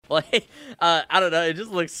Like, I don't know. It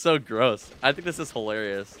just looks so gross. I think this is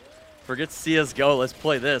hilarious. Forget CSGO. Let's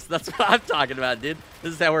play this. That's what I'm talking about, dude.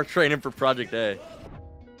 This is how we're training for Project A.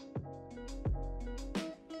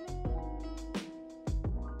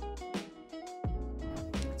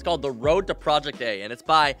 It's called The Road to Project A, and it's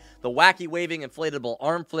by the wacky waving inflatable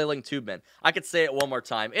arm flailing tubeman. I could say it one more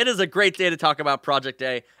time. It is a great day to talk about Project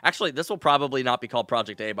A. Actually, this will probably not be called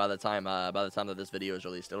Project A by the time that this video is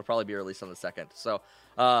released. It'll probably be released on the 2nd. So,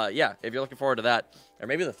 yeah, if you're looking forward to that, or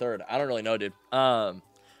maybe the 3rd, I don't really know, dude.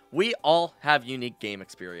 We all have unique game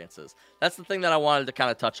experiences. That's the thing that I wanted to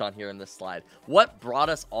kind of touch on here in this slide. What brought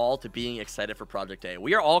us all to being excited for Project A?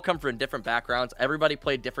 We are all come from different backgrounds. Everybody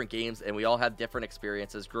played different games, and we all have different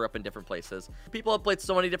experiences, grew up in different places. People have played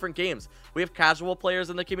so many different games. We have casual players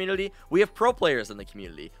in the community. We have pro players in the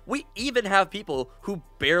community. We even have people who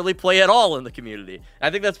barely play at all in the community. I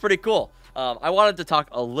think that's pretty cool. I wanted to talk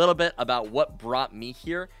a little bit about what brought me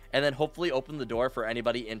here, and then hopefully open the door for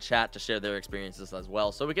anybody in chat to share their experiences as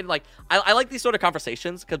well. So we can, like, I like these sort of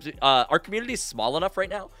conversations because our community is small enough right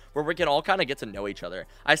now where we can all kind of get to know each other.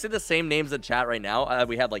 I see the same names in chat right now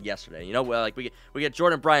we had like yesterday. You know, like we get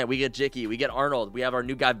Jordan Bryant, we get Jicky, we get Arnold, we have our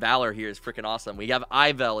new guy Valor here is freaking awesome. We have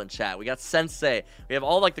Ivel in chat, we got Sensei, we have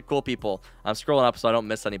all like the cool people. I'm scrolling up so I don't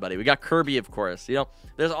miss anybody. We got Kirby, of course. You know,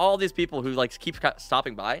 there's all these people who like keep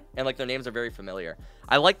stopping by and like their names are very familiar.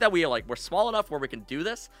 I like that we're small enough where we can do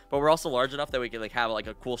this, but we're also large enough that we can like have like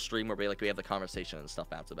a cool stream where we have the conversation and stuff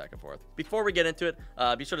bouncing back and forth. Before we get into it,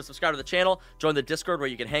 be sure to subscribe to the channel, join the Discord where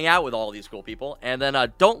you can hang out with all these cool people, and then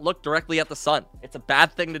don't look directly at the sun. It's a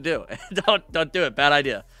bad thing to do. Don't do it. Bad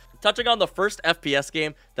idea. Touching on the first FPS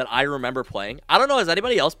game that I remember playing. I don't know, has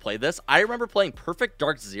anybody else played this? I remember playing Perfect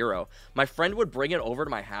Dark Zero. My friend would bring it over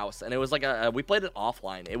to my house, and it was like we played it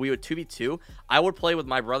offline, and we would 2v2. I would play with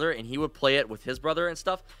my brother, and he would play it with his brother and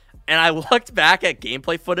stuff. And I looked back at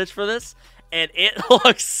gameplay footage for this, and it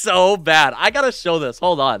looks so bad. I gotta show this.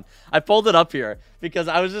 Hold on. I pulled it up here because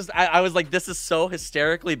I was like, this is so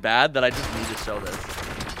hysterically bad that I just need to show this.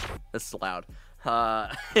 This is loud.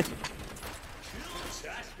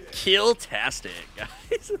 Killtastic,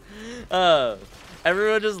 guys.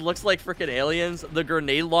 Everyone just looks like freaking aliens. The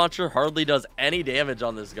grenade launcher hardly does any damage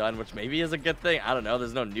on this gun, which maybe is a good thing. I don't know.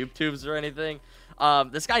 There's no noob tubes or anything.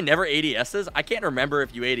 This guy never ADSs. I can't remember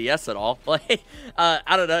if you ADS at all. Like,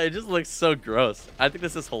 I don't know. It just looks so gross. I think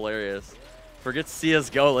this is hilarious. Forget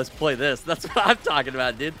CSGO. Let's play this. That's what I'm talking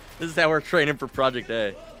about, dude. This is how we're training for Project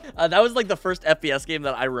A. That was like the first FPS game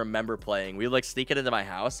that I remember playing. We would like sneak it into my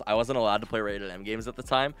house. I wasn't allowed to play rated M games at the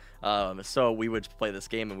time, so we would play this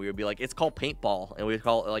game and we would be like, it's called paintball, and we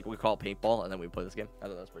call it paintball, and then we play this game. I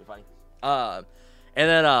thought that was pretty funny. And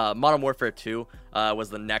then Modern Warfare 2 was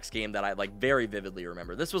the next game that I like very vividly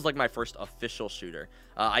remember. This was like my first official shooter.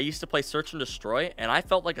 I used to play Search and Destroy, and I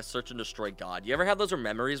felt like a Search and Destroy god. You ever have those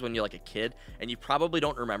memories when you're like a kid and you probably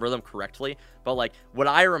don't remember them correctly, but like what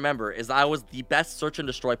I remember is I was the best Search and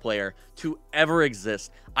Destroy player to ever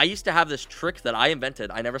exist. I used to have this trick that I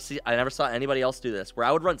invented. I never saw anybody else do this, where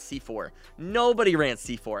I would run C4. Nobody ran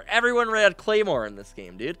C4. Everyone ran Claymore in this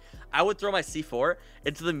game, dude. I would throw my C4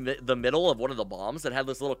 into the middle of one of the bombs that had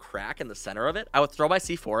this little crack in the center of it. I would throw my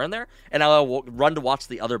C4 in there, and I would run to watch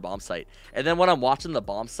the other bomb site. And then when I'm watching the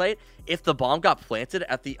bomb site, if the bomb got planted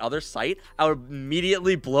at the other site, I would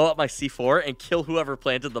immediately blow up my C4 and kill whoever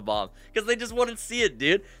planted the bomb, because they just wouldn't see it,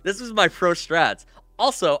 dude. This was my pro strats.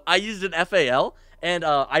 Also, I used an FAL, and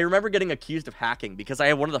I remember getting accused of hacking because I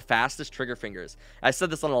had one of the fastest trigger fingers. I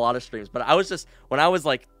said this on a lot of streams, but I was just, when I was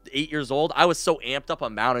like 8 years old, I was so amped up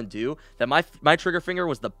on Mountain Dew that my trigger finger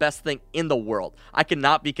was the best thing in the world. I could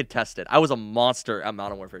not be contested. I was a monster at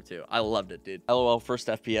Modern Warfare 2. I loved it, dude. LOL, first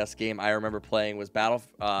FPS game I remember playing was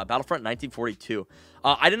Battlefront 1942.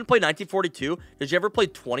 I didn't play 1942. Did you ever play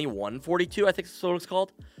 2142? I think that's what it's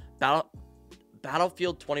called.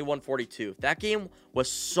 Battlefield 2142. That game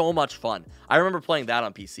was so much fun. I remember playing that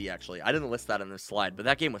on PC, actually. I didn't list that in this slide, but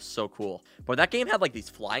that game was so cool. But that game had like these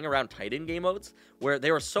flying around Titan game modes where they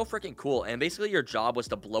were so freaking cool, and basically your job was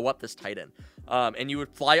to blow up this Titan. And you would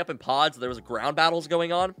fly up in pods. There was ground battles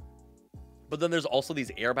going on. But then there's also these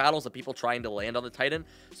air battles of people trying to land on the Titan.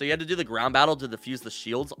 So you had to do the ground battle to defuse the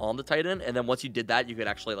shields on the Titan. And then once you did that, you could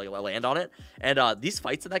actually like land on it. And these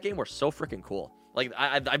fights in that game were so freaking cool. Like,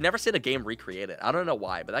 I've never seen a game recreate it. I don't know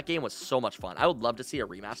why, but that game was so much fun. I would love to see a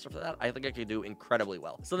remaster for that. I think I could do incredibly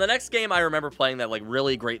well. So the next game I remember playing that like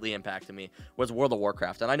really greatly impacted me was World of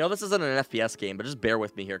Warcraft. And I know this isn't an FPS game, but just bear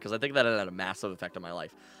with me here because I think that it had a massive effect on my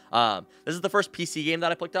life. This is the first PC game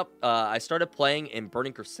that I picked up. I started playing in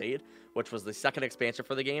Burning Crusade, which was the second expansion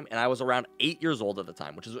for the game, and I was around 8 years old at the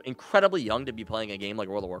time, which is incredibly young to be playing a game like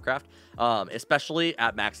World of Warcraft, especially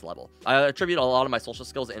at max level. I attribute a lot of my social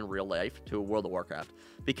skills in real life to World of Warcraft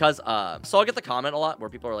because, so I'll get the comment a lot where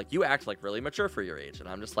people are like, you act like really mature for your age, and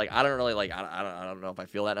I'm just like, I don't really like, I don't know if I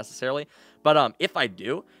feel that necessarily, but if I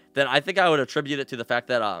do, then I think I would attribute it to the fact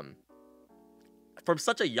that, from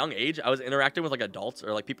such a young age, I was interacting with like adults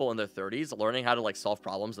or like people in their 30s, learning how to like solve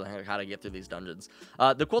problems and how to get through these dungeons.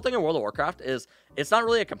 The cool thing in World of Warcraft is it's not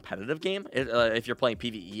really a competitive game if you're playing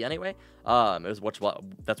PvE anyway. That's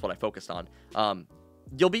what I focused on.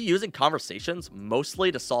 You'll be using conversations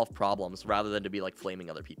mostly to solve problems rather than to be like flaming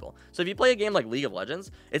other people. So if you play a game like League of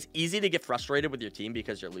Legends, it's easy to get frustrated with your team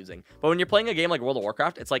because you're losing. But when you're playing a game like World of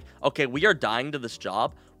Warcraft, it's like, okay, we are dying to this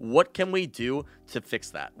job. What can we do to fix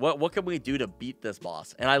that? What can we do to beat this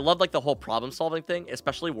boss? And I love like the whole problem solving thing,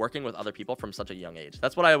 especially working with other people from such a young age.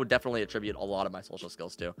 That's what I would definitely attribute a lot of my social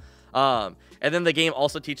skills to. And then the game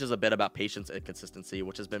also teaches a bit about patience and consistency,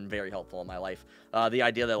 which has been very helpful in my life. The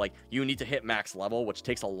idea that like you need to hit max level, which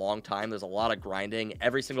takes a long time. There's a lot of grinding.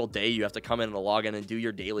 Every single day you have to come in and log in and do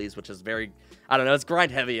your dailies, which is very, I don't know, it's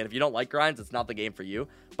grind heavy. And if you don't like grinds, it's not the game for you.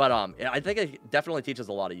 But I think it definitely teaches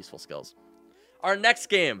a lot of useful skills. Our next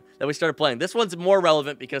game that we started playing, this one's more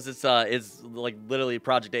relevant because it's like literally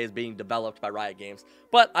Project A is being developed by Riot Games.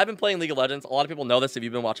 But I've been playing League of Legends. A lot of people know this if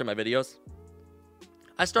you've been watching my videos.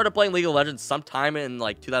 I started playing League of Legends sometime in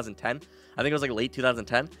like 2010. I think it was like late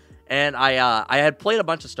 2010. And I had played a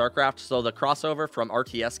bunch of StarCraft, so the crossover from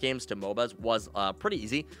RTS games to MOBAs was pretty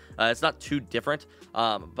easy. It's not too different.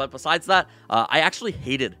 But besides that, I actually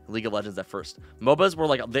hated League of Legends at first. MOBAs were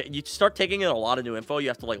like, you start taking in a lot of new info. You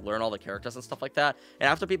have to like learn all the characters and stuff like that. And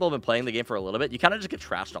after people have been playing the game for a little bit, you kind of just get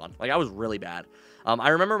trashed on. Like, I was really bad. I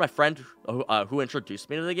remember my friend who introduced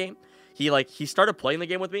me to the game. He started playing the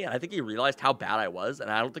game with me, and I think he realized how bad I was,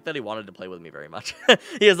 and I don't think that he wanted to play with me very much.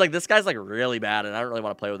 He was like, this guy's like really bad, and I don't really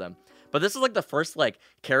want to play with him. But this is like the first like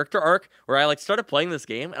character arc where I like started playing this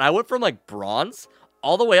game, and I went from like bronze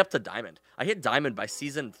all the way up to diamond. I hit diamond by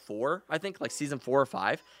season 4, I think, like season 4 or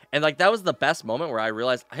 5, and like that was the best moment where I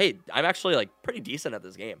realized, hey, I'm actually like pretty decent at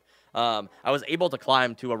this game. I was able to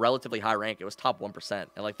climb to a relatively high rank. It was top 1%,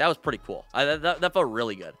 and like that was pretty cool. That felt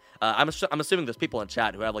really good. I'm assuming there's people in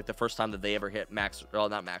chat who have like the first time that they ever hit max, well,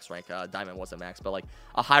 not max rank, diamond wasn't max, but like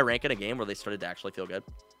a high rank in a game where they started to actually feel good.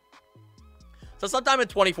 So sometime in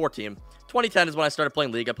 2014, 2010 is when I started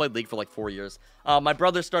playing League. I played League for like 4 years. My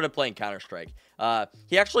brother started playing Counter-Strike.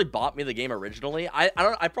 He actually bought me the game originally. I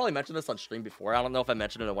probably mentioned this on stream before. I don't know if I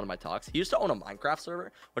mentioned it in one of my talks. He used to own a Minecraft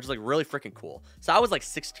server, which is like really freaking cool. So I was like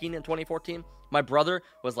 16 in 2014. My brother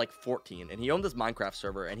was like 14, and he owned this Minecraft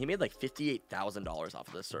server, and he made like $58,000 off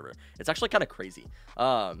of this server. It's actually kind of crazy.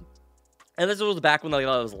 And this was back when like,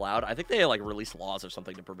 that was allowed. I think they like released laws or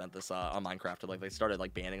something to prevent this on Minecraft. Like they started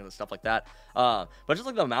like banning and stuff like that. But just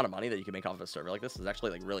like the amount of money that you can make off of a server like this is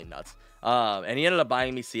actually like really nuts. And he ended up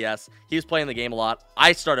buying me CS. He was playing the game a lot.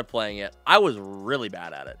 I started playing it. I was really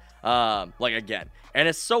bad at it. Like again, and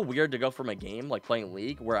it's so weird to go from a game like playing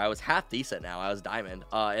League where I was half decent now. I was diamond,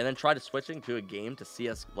 and then try to switching to a game to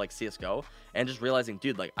CS:GO, and just realizing,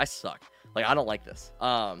 dude, like I suck. Like I don't like this.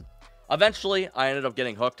 Eventually, I ended up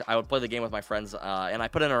getting hooked. I would play the game with my friends, and I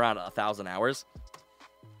put in around 1,000 hours.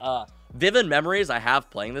 Vivid memories I have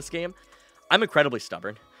playing this game. I'm incredibly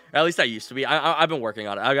stubborn. At least I used to be. I've been working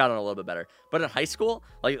on it. I've gotten a little bit better. But in high school,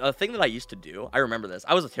 like a thing that I used to do, I remember this.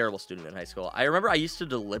 I was a terrible student in high school. I remember I used to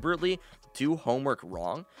deliberately do homework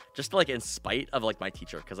wrong, just to, like in spite of like my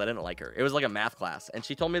teacher, because I didn't like her. It was like a math class, and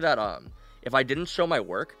she told me that if I didn't show my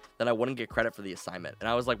work, then I wouldn't get credit for the assignment. And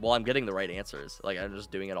I was like, well, I'm getting the right answers. Like I'm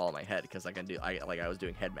just doing it all in my head because I was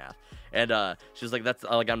doing head math. And she was like, that's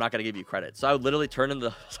like I'm not gonna give you credit. So I would literally turn in the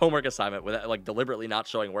homework assignment with like deliberately not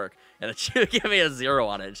showing work, and then she would give me a 0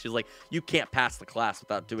 on it. And she's like, you can't pass the class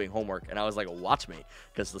without doing homework. And I was like, watch me,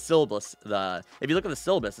 because the syllabus, if you look at the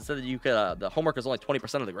syllabus, it said that you could the homework is only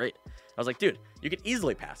 20% of the grade. I was like, dude, you can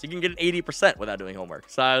easily pass. You can get an 80% without doing homework.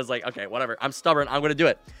 So I was like, okay, whatever. I'm stubborn. I'm gonna do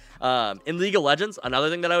it. In League of Legends, another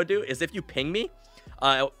thing that I would do is if you ping me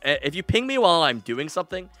while I'm doing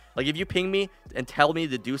something, like if you ping me and tell me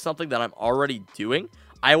to do something that I'm already doing,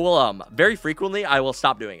 I will very frequently I will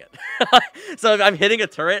stop doing it. So if I'm hitting a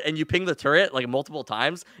turret and you ping the turret like multiple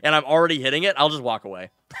times and I'm already hitting it, I'll just walk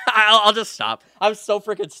away. I'll just stop. I'm so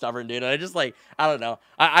freaking stubborn, dude. And I just like, I don't know.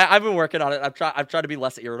 I've been working on it. I've tried to be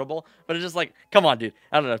less irritable, but it's just like, come on, dude.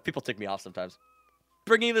 I don't know. People tick me off sometimes.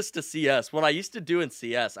 Bringing this to CS, what I used to do in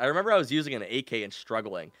CS, I remember I was using an AK and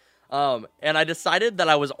struggling. And I decided that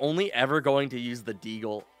I was only ever going to use the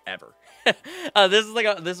Deagle ever. This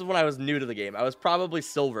is when I was new to the game. I was probably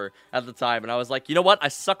silver at the time, and I was like, you know what? I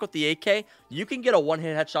suck with the AK. You can get a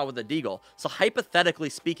one-hit headshot with the Deagle. So hypothetically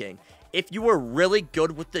speaking, if you were really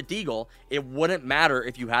good with the Deagle, it wouldn't matter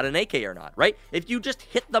if you had an AK or not, right? If you just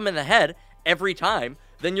hit them in the head every time,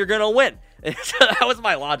 then you're gonna win. So that was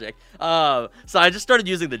my logic. So I just started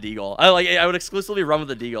using the Deagle. I would exclusively run with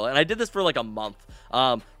the Deagle, and I did this for like a month.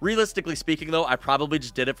 Realistically speaking, though, I probably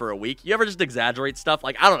just did it for a week. You ever just exaggerate stuff?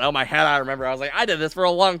 Like, I don't know, my head, I remember I was like, I did this for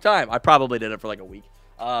a long time. I probably did it for like a week.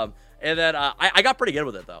 And then I got pretty good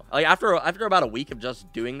with it, though. Like after about a week of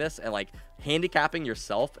just doing this and like handicapping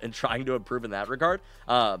yourself and trying to improve in that regard,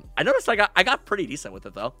 I noticed I got pretty decent with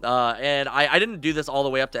it, though. And I didn't do this all the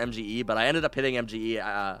way up to MGE, but I ended up hitting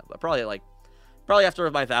MGE probably after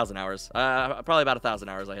my 1,000 hours. Probably about 1,000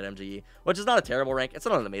 hours I hit MGE, which is not a terrible rank. It's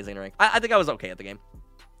not an amazing rank. I think I was okay at the game.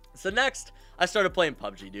 So next, I started playing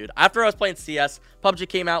PUBG, dude. After I was playing CS, PUBG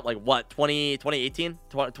came out like what, 2018,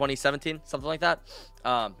 2017, something like that.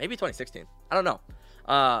 Maybe 2016. I don't know.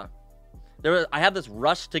 I had this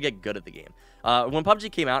rush to get good at the game. When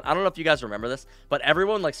PUBG came out, I don't know if you guys remember this, but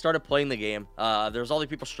everyone like started playing the game. There was all these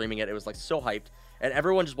people streaming it. It was like so hyped, and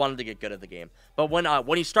everyone just wanted to get good at the game. But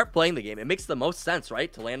when you start playing the game, it makes the most sense,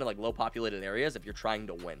 right, to land in like low populated areas if you're trying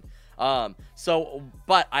to win.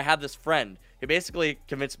 But I had this friend who basically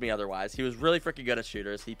convinced me otherwise. He was really freaking good at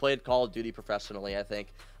shooters. He played Call of Duty professionally, I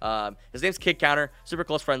think. His name's Kid Counter, super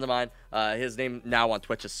close friend of mine. His name now on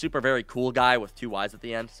Twitch is Super Very Cool Guy with 2 Y's at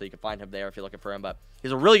the end, so you can find him there if you're looking for him. But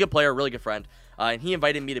he's a really good player, really good friend, and he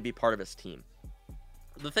invited me to be part of his team.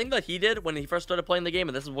 The thing that he did when he first started playing the game,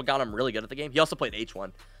 and this is what got him really good at the game, he also played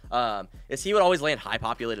H1, is he would always land high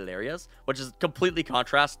populated areas, which is completely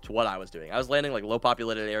contrast to what I was doing. I was landing like low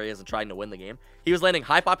populated areas and trying to win the game. He was landing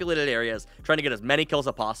high populated areas, trying to get as many kills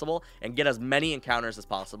as possible and get as many encounters as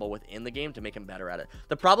possible within the game to make him better at it.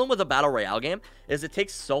 The problem with a battle royale game is it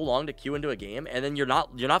takes so long to queue into a game, and then you're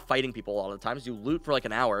not fighting people a lot of the times. You loot for like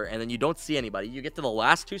an hour, and then you don't see anybody. You get to the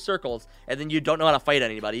last 2 circles, and then you don't know how to fight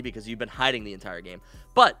anybody because you've been hiding the entire game.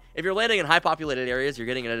 But if you're landing in high populated areas, you're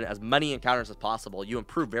getting as many encounters as possible, you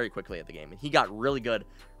improve very quickly at the game. And he got really good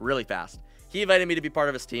really fast. He invited me to be part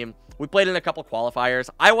of his team. We played in a couple qualifiers.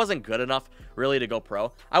 I wasn't good enough really to go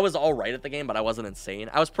pro. I was all right at the game, but I wasn't insane.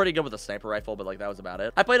 I was pretty good with a sniper rifle, but like that was about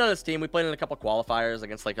it. I played on his team. We played in a couple qualifiers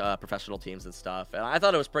against like professional teams and stuff, and I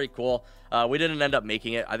thought it was pretty cool. We didn't end up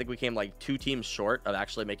making it. I think we came like 2 teams short of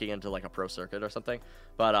actually making it into like a pro circuit or something,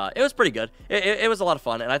 but it was pretty good. It was a lot of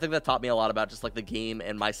fun, and I think that taught me a lot about just like the game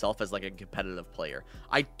and myself as like a competitive player.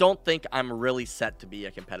 I don't think I'm really set to be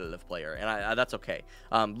a competitive player, and that's okay.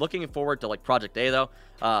 Looking forward to like Project A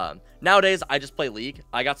though. Nowadays I just play League.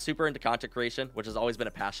 I got super into content creation, which has always been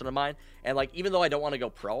a passion of mine, and like even though I don't want to go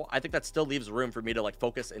pro, I think that still leaves room for me to like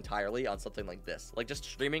focus entirely on something like this, like just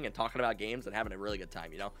streaming and talking about games and having a really good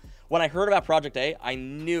time, you know. When I heard about Project A, I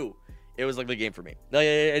knew it was like the game for me.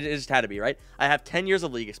 It just had to be, right? I have 10 years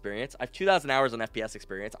of League experience. I have 2,000 hours on FPS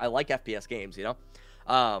experience. I like FPS games, you know.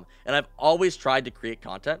 And I've always tried to create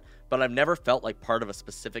content, but I've never felt like part of a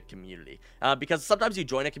specific community, because sometimes you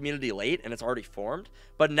join a community late and it's already formed,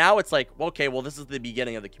 but now it's like, well, okay, well, this is the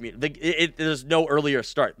beginning of the community. There's no earlier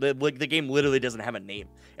start. The game literally doesn't have a name,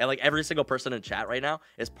 and like every single person in chat right now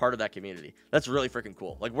is part of that community. That's really freaking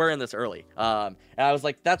cool. Like we're in this early, and I was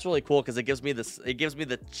like, that's really cool because it gives me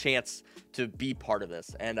the chance to be part of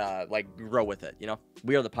this and like grow with it. You know,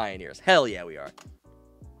 we are the pioneers. Hell yeah, we are.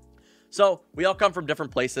 So we all come from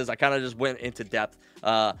different places. I kind of just went into depth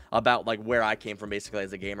about like where I came from basically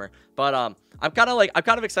as a gamer. But I'm kind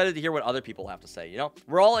of excited to hear what other people have to say. You know,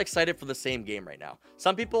 we're all excited for the same game right now.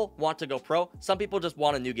 Some people want to go pro. Some people just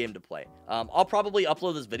want a new game to play. I'll probably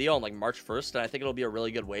upload this video on like March 1st, and I think it'll be a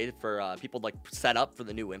really good way for people to like set up for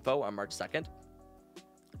the new info on March 2nd.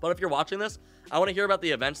 But if you're watching this, I want to hear about the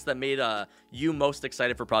events that made you most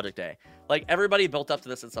excited for Project A. Like, everybody built up to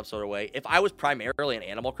this in some sort of way. If I was primarily an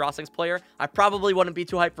Animal Crossings player, I probably wouldn't be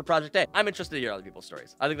too hyped for Project A. I'm interested to hear other people's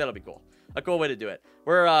stories. I think that'll be cool. A cool way to do it.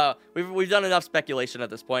 We've done enough speculation at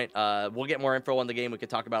this point. We'll get more info on the game. We can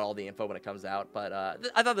talk about all the info when it comes out. But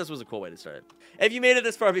I thought this was a cool way to start it. If you made it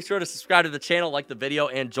this far, be sure to subscribe to the channel, like the video,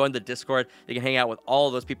 and join the Discord. You can hang out with all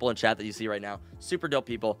of those people in chat that you see right now. Super dope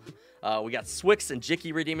people. We got Swix and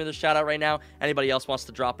Jicky redeeming the shout out right now. Anybody else wants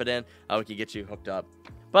to drop it in, we can get you hooked up.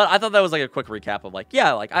 But I thought that was like a quick recap of like,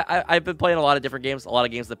 yeah, like I've been playing a lot of different games, a lot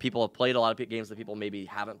of games that people have played, a lot of games that people maybe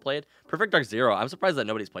haven't played. Perfect Dark Zero, I'm surprised that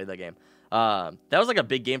nobody's played that game. That was like a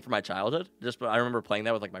big game for my childhood. I remember playing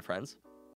that with like my friends.